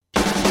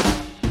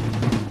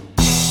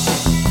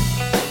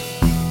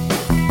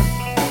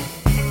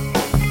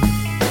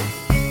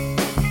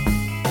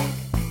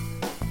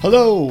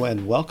Hello,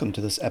 and welcome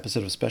to this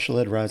episode of Special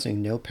Ed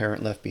Rising No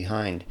Parent Left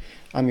Behind.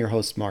 I'm your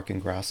host, Mark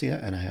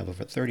Ingracia, and I have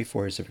over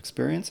 34 years of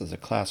experience as a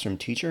classroom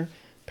teacher,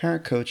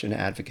 parent coach, and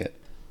advocate.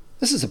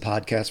 This is a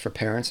podcast for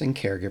parents and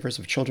caregivers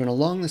of children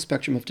along the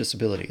spectrum of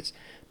disabilities,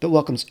 but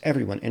welcomes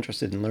everyone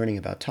interested in learning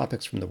about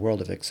topics from the world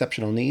of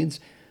exceptional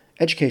needs,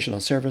 educational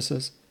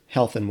services,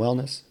 health and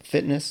wellness,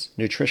 fitness,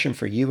 nutrition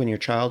for you and your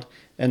child,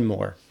 and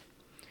more.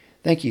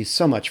 Thank you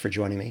so much for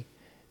joining me,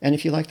 and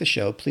if you like the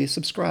show, please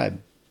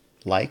subscribe,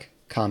 like,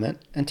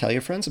 comment, and tell your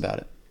friends about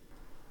it.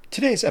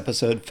 Today's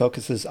episode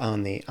focuses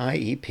on the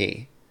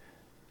IEP,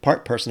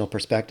 part personal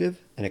perspective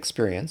and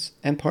experience,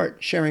 and part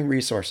sharing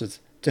resources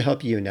to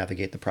help you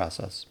navigate the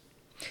process.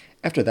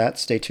 After that,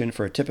 stay tuned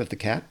for a tip of the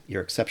cap,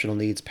 your exceptional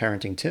needs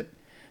parenting tip,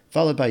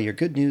 followed by your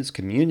good news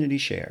community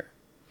share.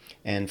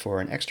 And for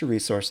an extra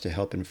resource to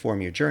help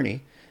inform your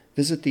journey,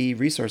 visit the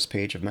resource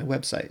page of my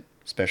website,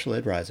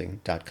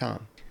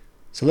 specialedrising.com.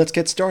 So let's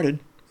get started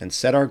and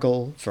set our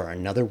goal for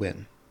another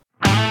win.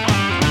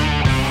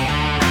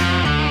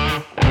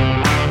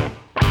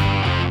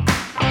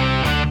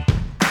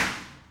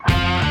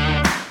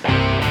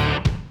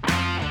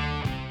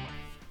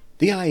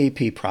 The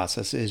IEP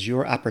process is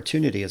your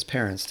opportunity as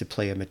parents to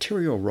play a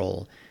material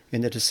role in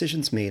the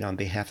decisions made on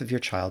behalf of your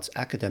child's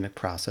academic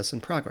process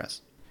and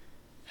progress.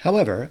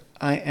 However,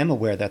 I am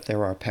aware that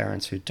there are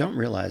parents who don't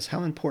realize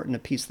how important a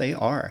piece they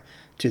are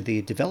to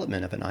the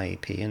development of an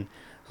IEP and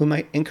who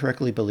might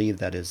incorrectly believe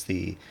that is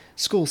the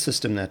school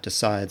system that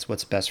decides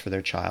what's best for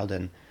their child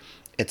and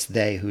it's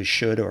they who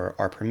should or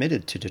are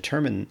permitted to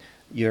determine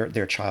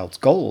their child's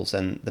goals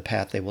and the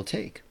path they will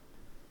take.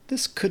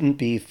 This couldn't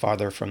be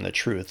farther from the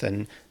truth,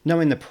 and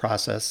knowing the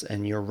process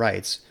and your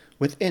rights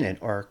within it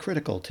are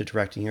critical to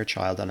directing your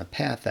child on a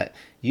path that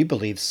you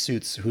believe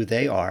suits who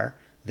they are,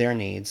 their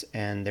needs,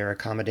 and their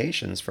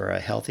accommodations for a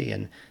healthy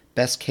and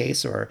best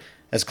case or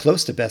as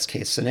close to best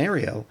case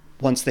scenario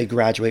once they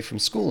graduate from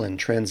school and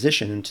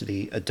transition into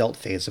the adult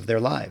phase of their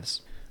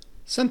lives.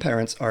 Some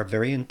parents are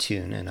very in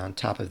tune and on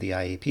top of the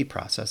IEP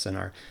process and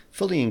are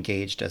fully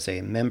engaged as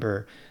a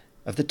member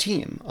of the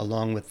team,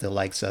 along with the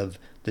likes of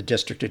the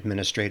district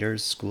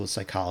administrators, school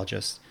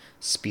psychologists,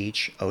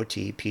 speech,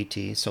 OT,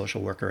 PT,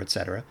 social worker,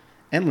 etc.,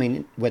 and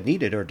when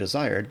needed or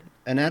desired,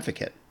 an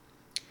advocate.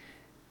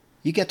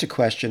 You get to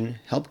question,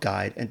 help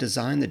guide, and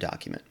design the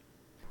document.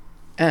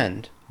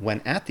 And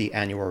when at the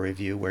annual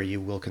review where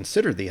you will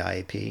consider the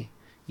IEP,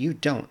 you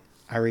don't,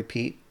 I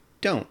repeat,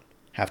 don't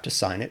have to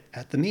sign it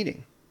at the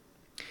meeting.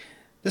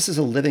 This is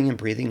a living and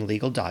breathing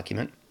legal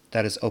document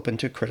that is open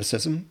to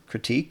criticism,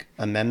 critique,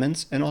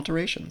 amendments, and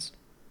alterations.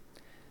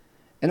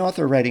 An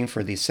author writing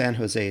for the San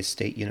Jose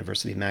State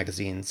University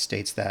magazine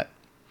states that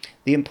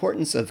the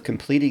importance of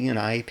completing an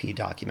IEP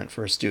document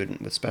for a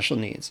student with special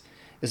needs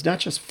is not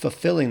just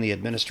fulfilling the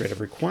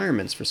administrative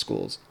requirements for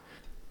schools,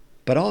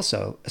 but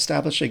also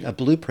establishing a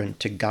blueprint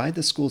to guide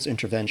the school's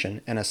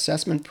intervention and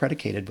assessment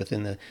predicated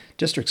within the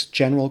district's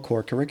general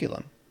core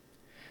curriculum.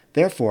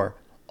 Therefore,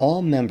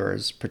 all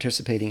members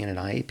participating in an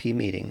IEP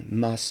meeting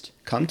must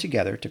come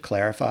together to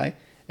clarify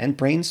and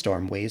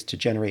brainstorm ways to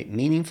generate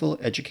meaningful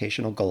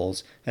educational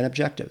goals and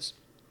objectives.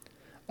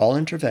 All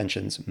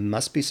interventions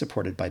must be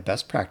supported by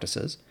best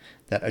practices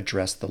that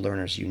address the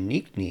learner's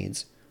unique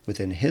needs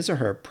within his or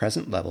her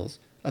present levels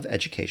of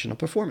educational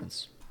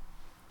performance.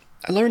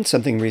 I learned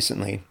something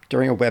recently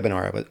during a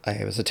webinar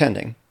I was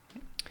attending,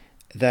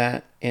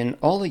 that in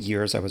all the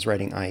years I was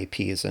writing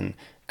IEPs and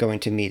going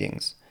to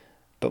meetings,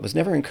 but was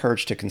never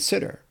encouraged to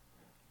consider,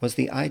 was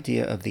the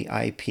idea of the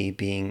IEP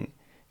being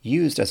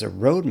used as a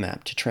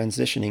roadmap to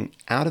transitioning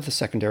out of the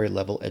secondary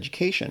level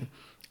education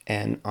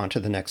and onto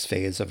the next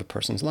phase of a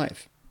person's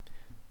life.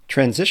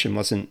 Transition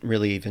wasn't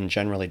really even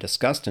generally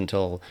discussed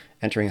until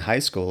entering high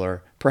school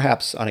or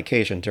perhaps on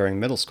occasion during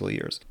middle school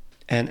years.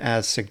 And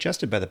as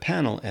suggested by the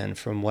panel and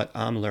from what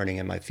I'm learning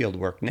in my field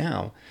work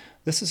now,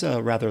 this is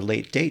a rather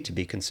late date to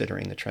be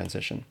considering the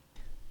transition.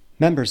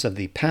 Members of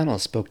the panel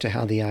spoke to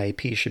how the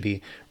IEP should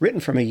be written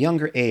from a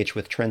younger age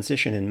with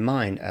transition in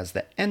mind as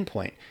the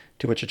endpoint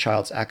to which a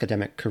child's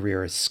academic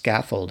career is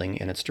scaffolding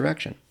in its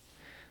direction.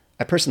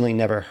 I personally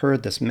never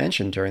heard this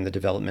mentioned during the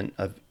development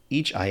of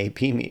each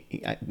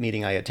IEP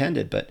meeting I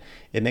attended, but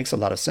it makes a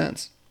lot of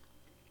sense.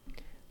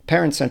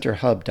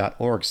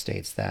 ParentCenterHub.org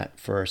states that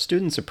for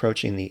students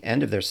approaching the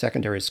end of their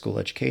secondary school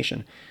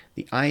education,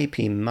 the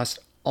IEP must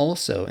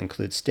also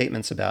include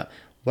statements about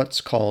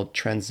what's called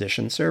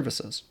transition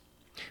services,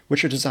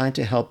 which are designed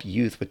to help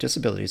youth with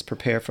disabilities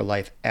prepare for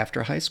life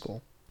after high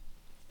school.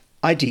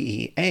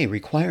 IDEA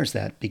requires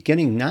that,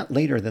 beginning not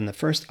later than the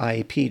first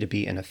IEP to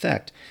be in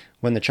effect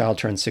when the child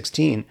turns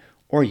 16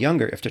 or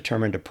younger if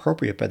determined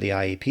appropriate by the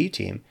IEP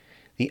team,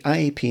 the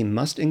IEP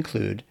must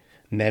include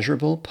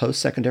measurable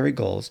post-secondary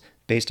goals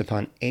based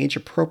upon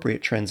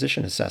age-appropriate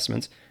transition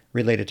assessments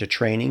related to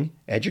training,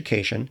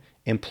 education,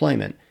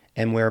 employment,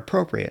 and where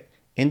appropriate,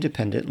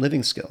 independent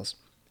living skills.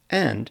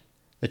 And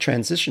the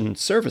transition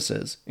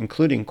services,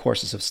 including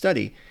courses of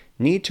study,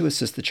 need to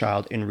assist the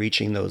child in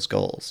reaching those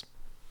goals.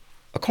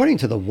 According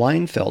to the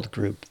Weinfeld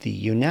Group, the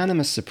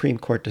unanimous Supreme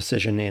Court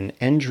decision in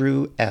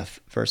Andrew F.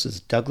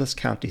 versus Douglas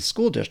County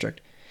School District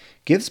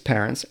gives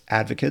parents,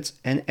 advocates,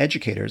 and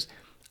educators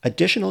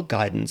additional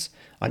guidance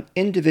on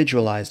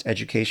individualized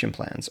education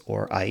plans,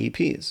 or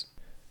IEPs.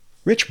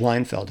 Rich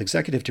Weinfeld,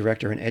 Executive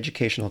Director and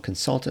Educational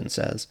Consultant,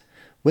 says,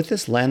 "With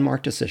this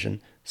landmark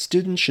decision,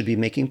 students should be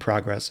making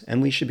progress,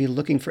 and we should be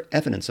looking for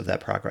evidence of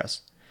that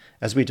progress,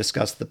 as we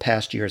discuss the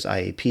past year's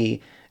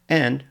IEP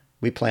and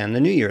we plan the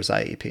new year's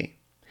IEP.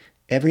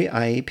 Every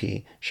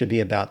IEP should be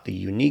about the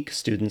unique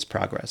student's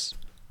progress."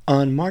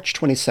 On March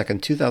 22,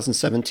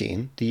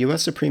 2017, the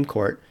U.S. Supreme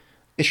Court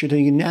issued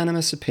a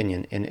unanimous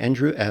opinion in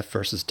Andrew F.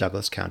 versus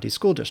Douglas County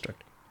School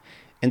District.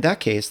 In that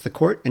case, the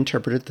court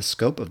interpreted the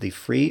scope of the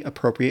Free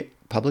Appropriate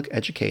Public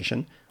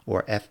Education,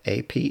 or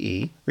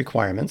FAPE,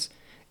 requirements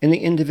in the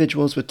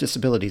Individuals with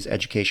Disabilities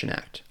Education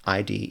Act,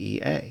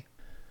 IDEA.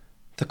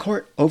 The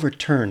court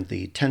overturned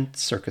the Tenth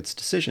Circuit's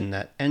decision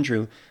that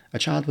Andrew, a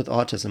child with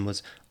autism,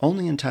 was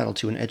only entitled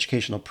to an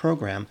educational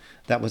program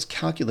that was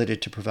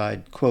calculated to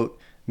provide, quote,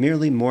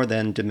 merely more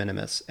than de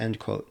minimis, end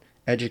quote,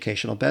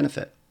 educational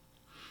benefit.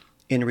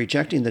 In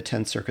rejecting the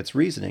Tenth Circuit's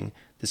reasoning,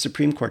 the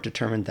Supreme Court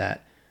determined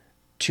that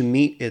to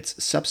meet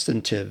its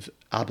substantive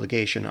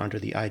obligation under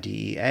the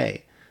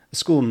IDEA, a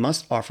school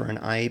must offer an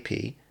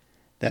IEP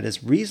that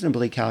is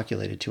reasonably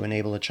calculated to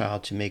enable a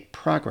child to make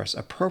progress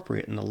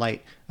appropriate in the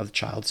light of the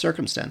child's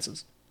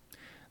circumstances.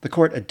 The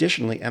court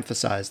additionally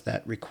emphasized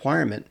that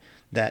requirement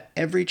that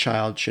every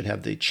child should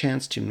have the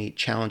chance to meet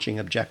challenging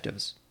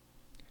objectives.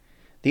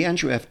 The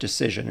Andrew F.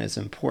 decision is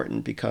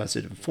important because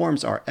it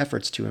informs our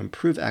efforts to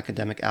improve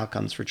academic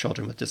outcomes for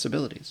children with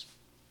disabilities.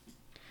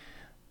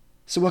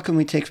 So what can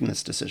we take from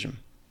this decision?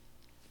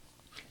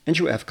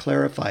 Andrew F.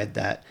 clarified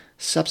that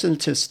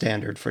substantive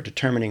standard for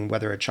determining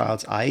whether a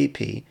child's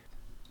IEP,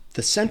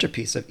 the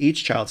centerpiece of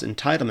each child's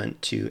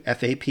entitlement to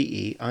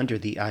FAPE under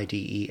the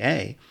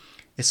IDEA,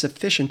 is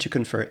sufficient to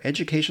confer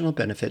educational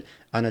benefit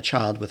on a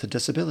child with a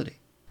disability.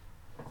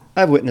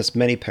 I've witnessed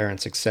many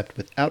parents accept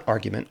without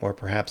argument or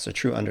perhaps a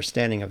true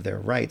understanding of their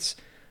rights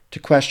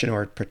to question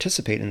or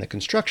participate in the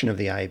construction of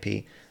the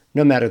IEP,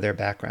 no matter their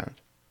background.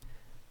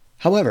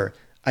 However,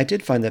 I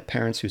did find that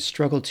parents who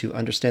struggled to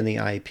understand the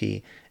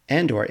IEP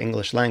and/or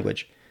English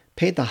language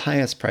paid the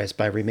highest price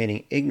by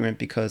remaining ignorant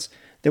because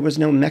there was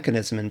no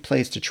mechanism in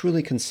place to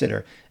truly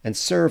consider and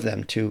serve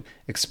them to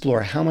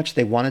explore how much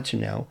they wanted to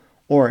know,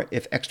 or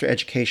if extra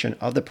education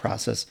of the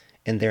process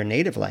in their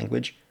native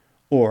language,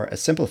 or a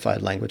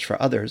simplified language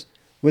for others,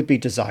 would be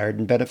desired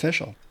and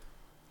beneficial.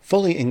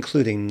 Fully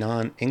including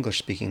non-English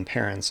speaking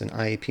parents in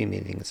IEP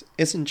meetings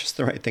isn't just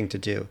the right thing to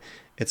do,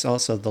 it's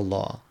also the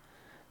law.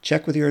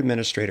 Check with your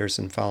administrators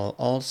and follow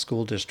all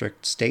school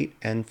district, state,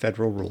 and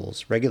federal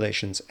rules,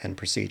 regulations, and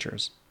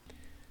procedures.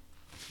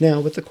 Now,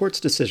 with the court's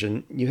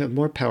decision, you have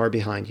more power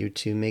behind you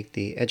to make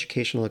the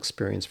educational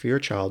experience for your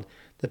child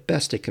the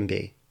best it can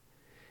be.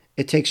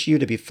 It takes you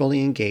to be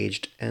fully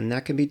engaged, and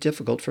that can be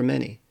difficult for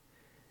many.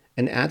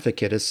 An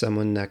advocate is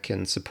someone that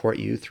can support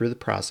you through the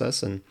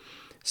process and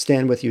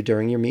stand with you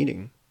during your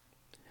meeting.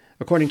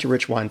 According to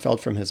Rich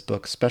Weinfeld from his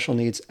book, Special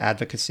Needs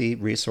Advocacy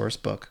Resource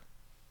Book,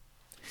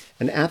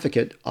 an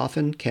advocate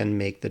often can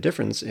make the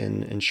difference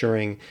in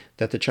ensuring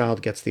that the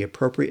child gets the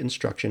appropriate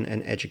instruction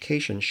and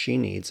education she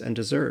needs and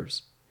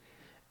deserves.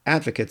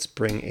 Advocates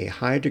bring a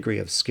high degree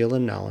of skill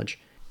and knowledge,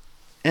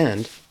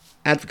 and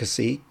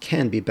advocacy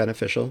can be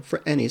beneficial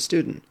for any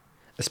student,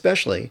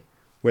 especially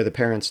where the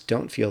parents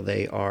don't feel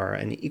they are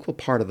an equal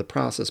part of the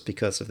process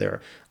because of their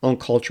own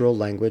cultural,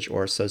 language,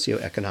 or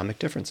socioeconomic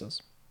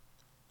differences.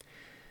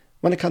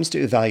 When it comes to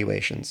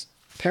evaluations,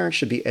 parents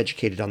should be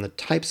educated on the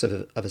types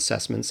of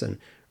assessments and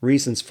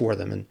reasons for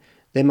them, and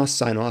they must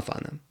sign off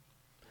on them.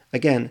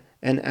 Again,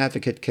 an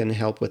advocate can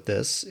help with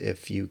this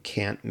if you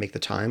can't make the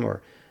time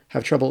or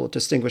have trouble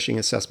distinguishing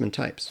assessment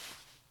types.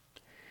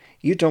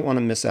 You don't want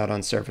to miss out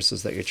on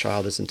services that your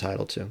child is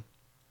entitled to.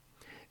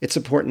 It's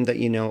important that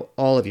you know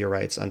all of your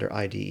rights under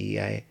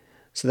IDEA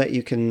so that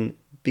you can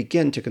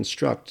begin to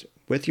construct,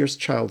 with your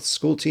child's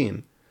school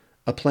team,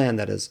 a plan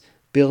that is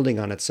building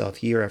on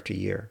itself year after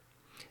year,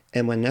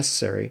 and when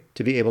necessary,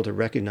 to be able to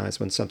recognize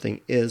when something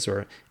is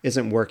or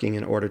isn't working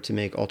in order to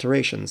make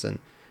alterations and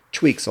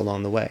tweaks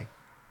along the way.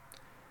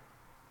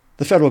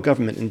 The federal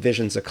government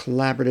envisions a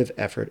collaborative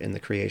effort in the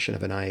creation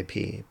of an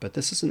IEP, but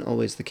this isn't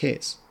always the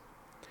case.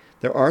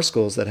 There are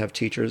schools that have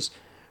teachers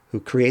who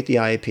create the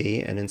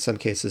IEP and in some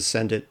cases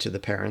send it to the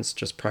parents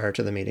just prior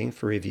to the meeting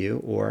for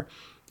review, or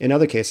in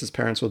other cases,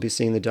 parents will be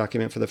seeing the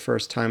document for the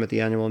first time at the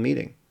annual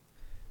meeting.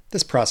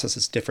 This process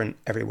is different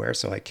everywhere,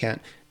 so I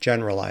can't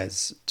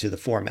generalize to the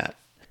format.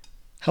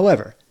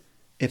 However,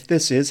 if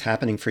this is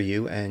happening for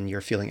you and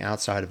you're feeling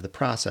outside of the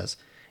process,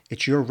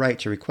 it's your right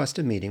to request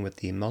a meeting with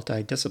the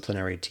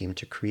multidisciplinary team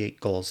to create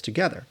goals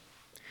together.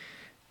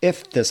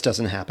 If this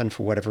doesn't happen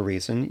for whatever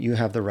reason, you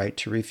have the right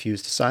to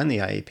refuse to sign the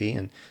IEP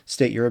and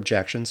state your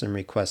objections and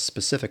request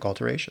specific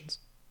alterations.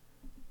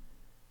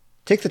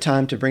 Take the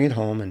time to bring it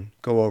home and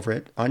go over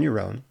it on your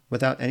own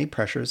without any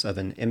pressures of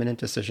an imminent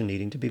decision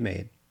needing to be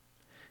made.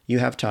 You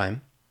have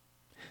time.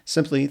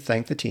 Simply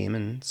thank the team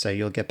and say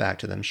you'll get back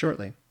to them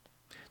shortly.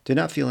 Do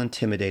not feel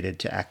intimidated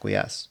to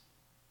acquiesce.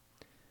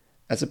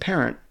 As a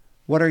parent,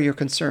 what are your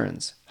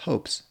concerns,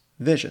 hopes,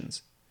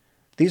 visions?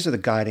 These are the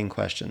guiding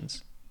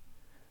questions.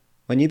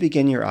 When you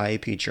begin your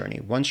IEP journey,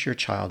 once your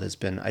child has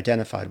been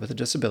identified with a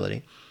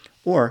disability,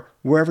 or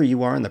wherever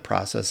you are in the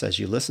process as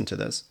you listen to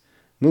this,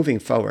 moving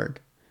forward,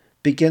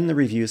 begin the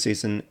review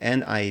season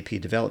and IEP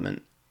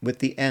development with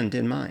the end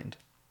in mind.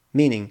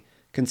 Meaning,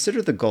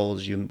 consider the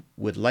goals you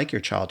would like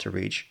your child to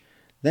reach,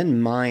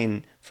 then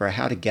mine for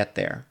how to get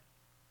there.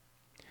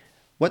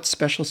 What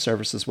special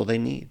services will they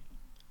need?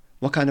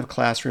 What kind of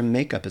classroom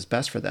makeup is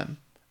best for them?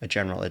 A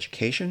general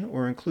education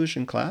or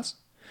inclusion class,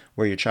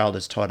 where your child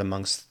is taught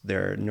amongst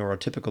their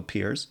neurotypical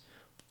peers,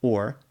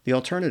 or the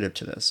alternative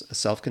to this, a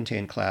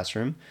self-contained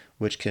classroom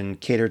which can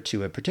cater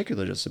to a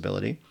particular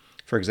disability,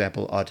 for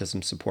example,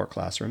 autism support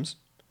classrooms.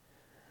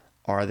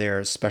 Are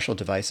there special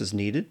devices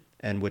needed,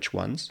 and which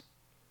ones?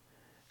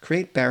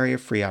 Create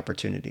barrier-free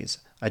opportunities,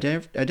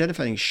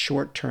 identifying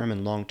short-term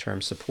and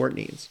long-term support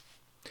needs.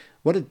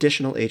 What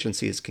additional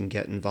agencies can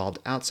get involved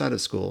outside of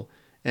school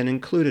and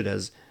included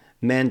as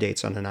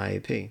mandates on an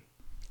IEP?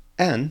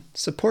 And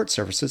support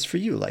services for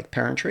you, like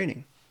parent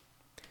training.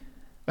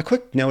 A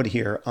quick note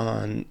here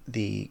on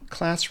the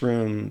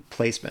classroom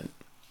placement.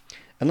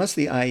 Unless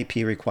the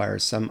IEP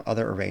requires some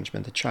other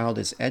arrangement, the child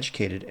is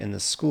educated in the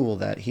school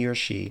that he or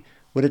she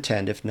would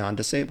attend if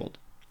non-disabled.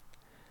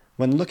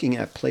 When looking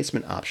at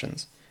placement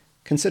options,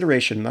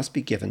 consideration must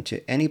be given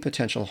to any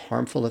potential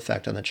harmful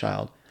effect on the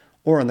child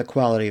or on the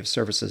quality of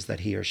services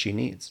that he or she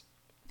needs.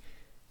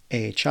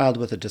 A child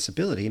with a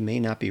disability may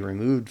not be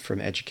removed from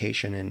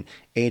education in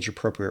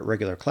age-appropriate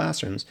regular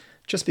classrooms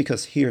just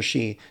because he or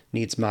she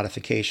needs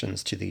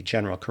modifications to the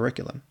general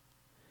curriculum.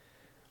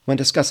 When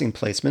discussing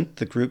placement,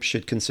 the group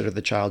should consider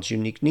the child's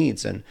unique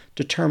needs and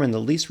determine the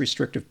least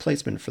restrictive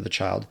placement for the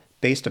child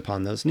based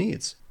upon those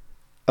needs.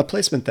 A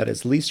placement that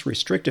is least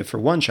restrictive for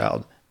one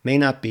child may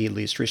not be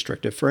least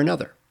restrictive for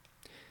another.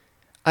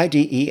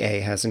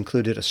 IDEA has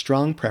included a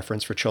strong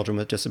preference for children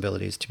with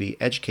disabilities to be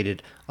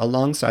educated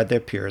alongside their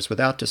peers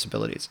without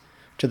disabilities,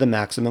 to the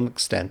maximum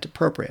extent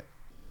appropriate.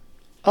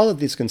 All of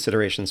these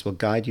considerations will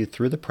guide you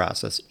through the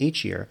process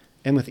each year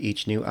and with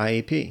each new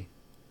IEP.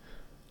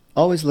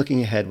 Always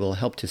looking ahead will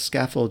help to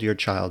scaffold your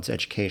child's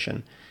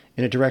education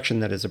in a direction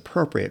that is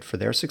appropriate for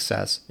their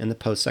success in the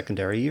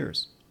post-secondary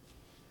years.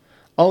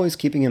 Always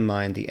keeping in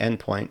mind the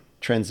endpoint,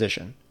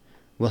 transition,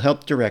 will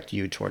help direct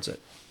you towards it.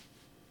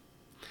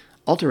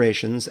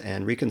 Alterations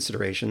and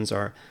reconsiderations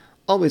are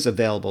always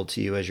available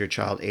to you as your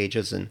child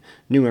ages and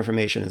new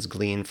information is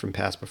gleaned from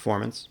past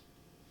performance.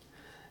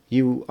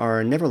 You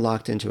are never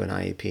locked into an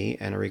IEP,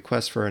 and a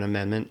request for an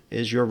amendment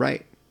is your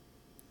right.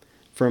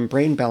 From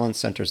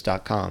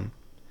BrainBalanceCenters.com,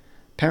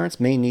 parents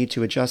may need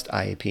to adjust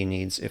IEP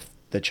needs if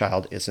the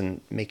child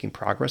isn't making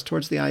progress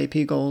towards the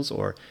IEP goals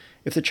or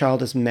if the child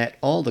has met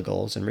all the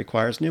goals and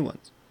requires new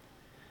ones.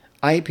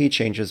 IEP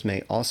changes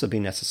may also be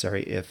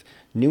necessary if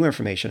new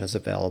information is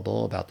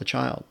available about the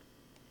child.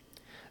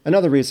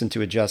 Another reason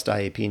to adjust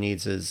IEP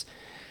needs is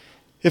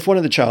if one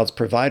of the child's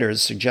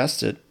providers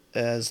suggests it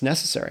as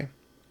necessary.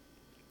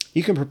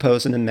 You can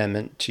propose an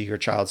amendment to your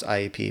child's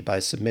IEP by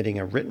submitting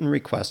a written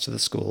request to the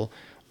school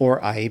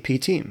or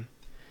IEP team.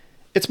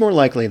 It's more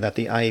likely that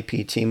the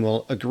IEP team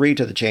will agree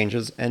to the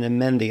changes and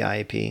amend the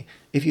IEP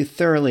if you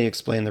thoroughly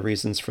explain the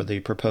reasons for the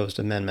proposed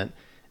amendment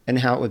and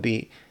how it would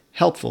be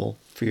helpful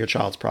for your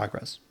child's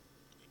progress.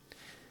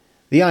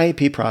 The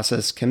IEP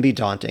process can be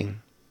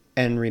daunting,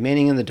 and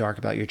remaining in the dark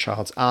about your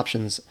child's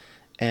options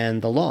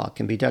and the law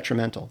can be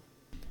detrimental.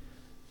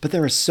 But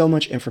there is so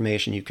much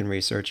information you can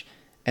research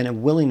and a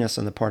willingness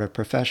on the part of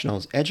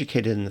professionals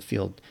educated in the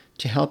field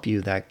to help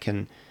you that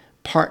can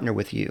partner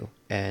with you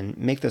and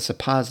make this a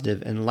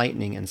positive,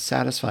 enlightening, and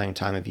satisfying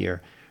time of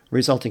year,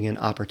 resulting in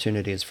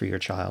opportunities for your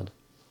child.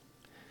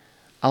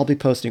 I'll be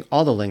posting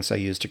all the links I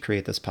used to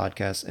create this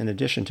podcast in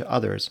addition to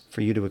others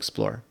for you to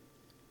explore.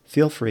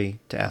 Feel free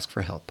to ask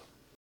for help.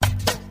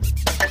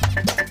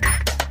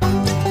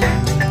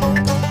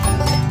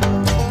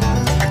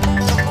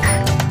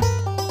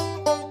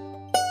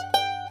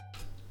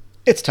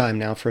 It's time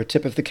now for a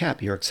tip of the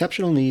cap, your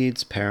exceptional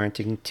needs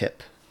parenting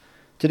tip.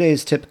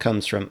 Today's tip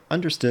comes from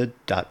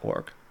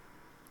understood.org.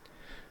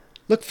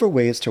 Look for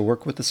ways to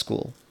work with the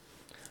school.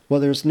 While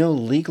there's no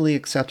legally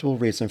acceptable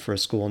reason for a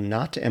school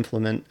not to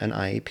implement an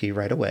IEP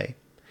right away,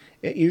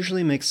 it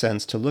usually makes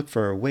sense to look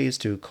for ways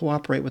to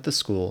cooperate with the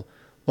school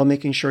while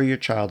making sure your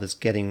child is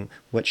getting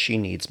what she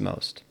needs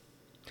most.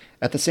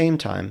 At the same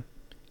time,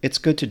 it's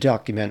good to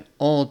document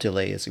all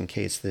delays in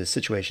case the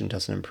situation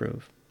doesn't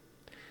improve.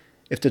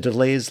 If the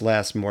delays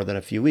last more than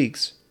a few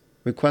weeks,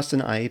 request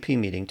an IEP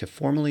meeting to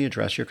formally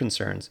address your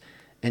concerns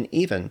and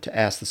even to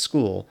ask the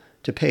school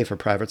to pay for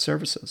private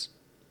services.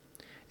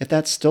 If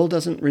that still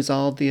doesn't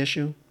resolve the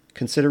issue,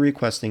 consider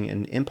requesting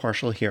an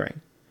impartial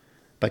hearing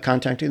by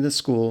contacting the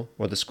school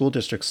or the school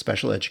district's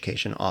special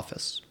education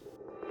office.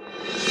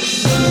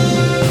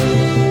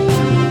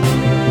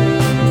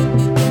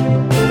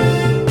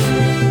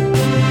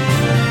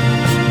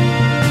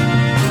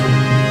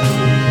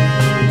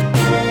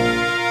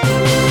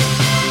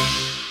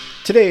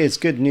 Today's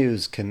Good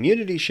News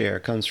Community Share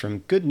comes from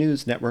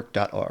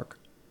goodnewsnetwork.org.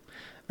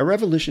 A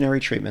revolutionary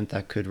treatment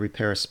that could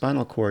repair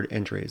spinal cord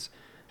injuries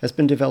has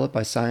been developed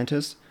by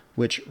scientists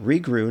which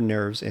regrew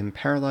nerves in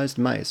paralyzed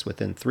mice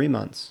within 3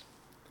 months.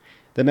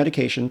 The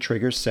medication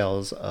triggers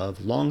cells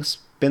of long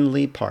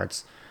spindly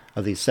parts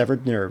of these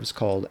severed nerves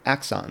called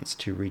axons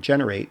to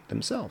regenerate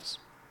themselves.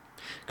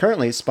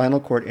 Currently, spinal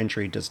cord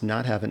injury does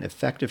not have an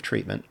effective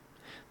treatment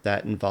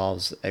that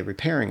involves a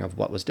repairing of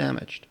what was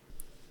damaged.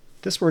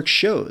 This work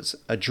shows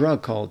a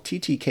drug called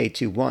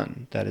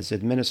TTK21 that is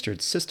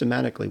administered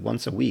systematically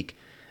once a week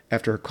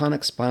after a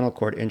chronic spinal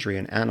cord injury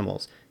in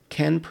animals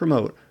can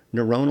promote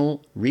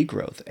neuronal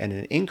regrowth and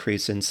an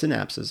increase in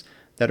synapses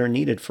that are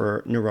needed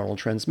for neuronal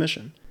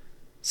transmission,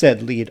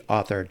 said lead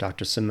author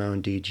Dr.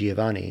 Simone Di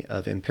Giovanni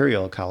of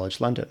Imperial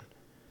College London.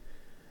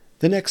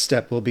 The next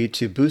step will be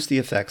to boost the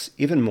effects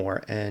even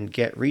more and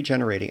get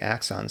regenerating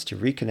axons to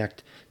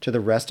reconnect to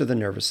the rest of the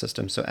nervous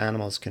system so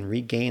animals can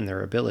regain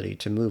their ability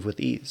to move with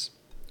ease.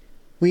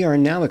 We are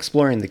now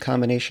exploring the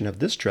combination of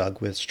this drug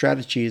with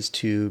strategies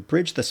to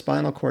bridge the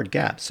spinal cord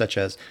gap, such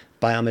as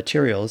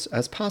biomaterials,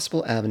 as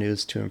possible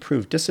avenues to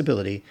improve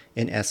disability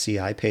in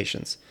SCI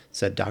patients,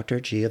 said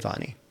Dr.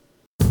 Giovanni.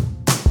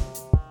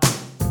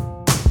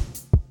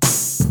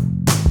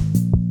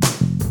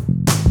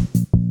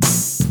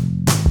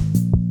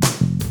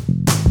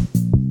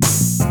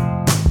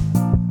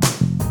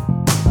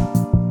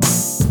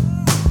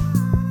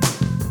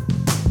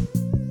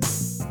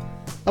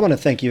 I want to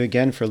thank you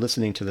again for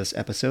listening to this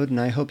episode, and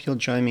I hope you'll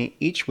join me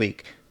each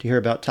week to hear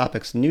about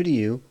topics new to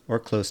you or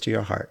close to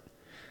your heart.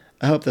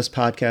 I hope this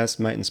podcast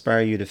might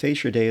inspire you to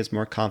face your days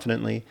more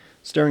confidently,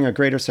 stirring a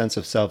greater sense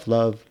of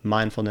self-love,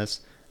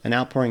 mindfulness, an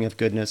outpouring of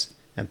goodness,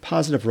 and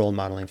positive role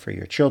modeling for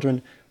your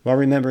children, while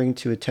remembering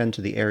to attend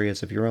to the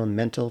areas of your own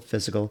mental,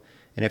 physical,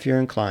 and if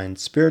you're inclined,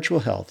 spiritual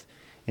health,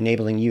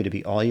 enabling you to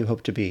be all you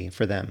hope to be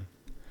for them.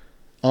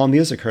 All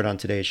music heard on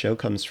today's show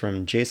comes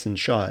from Jason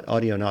Shaw at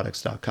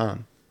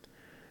audionautics.com.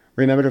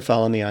 Remember to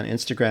follow me on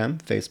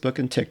Instagram, Facebook,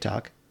 and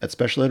TikTok at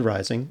Special Ed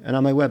Rising and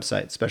on my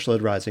website,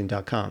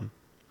 specialedrising.com.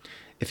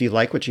 If you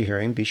like what you're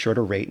hearing, be sure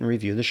to rate and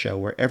review the show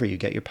wherever you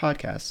get your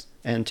podcasts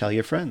and tell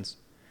your friends.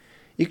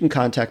 You can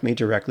contact me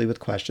directly with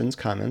questions,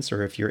 comments,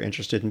 or if you're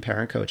interested in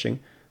parent coaching,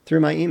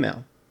 through my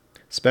email,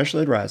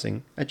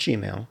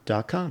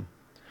 specialedrising@gmail.com,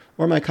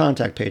 or my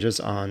contact pages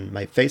on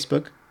my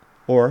Facebook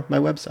or my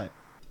website.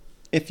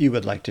 If you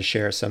would like to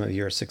share some of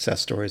your success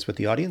stories with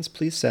the audience,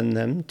 please send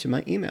them to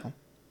my email.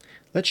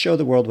 Let's show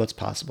the world what's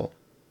possible.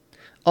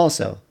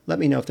 Also, let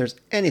me know if there's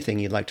anything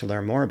you'd like to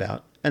learn more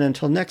about. And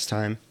until next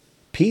time,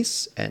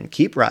 peace and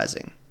keep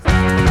rising.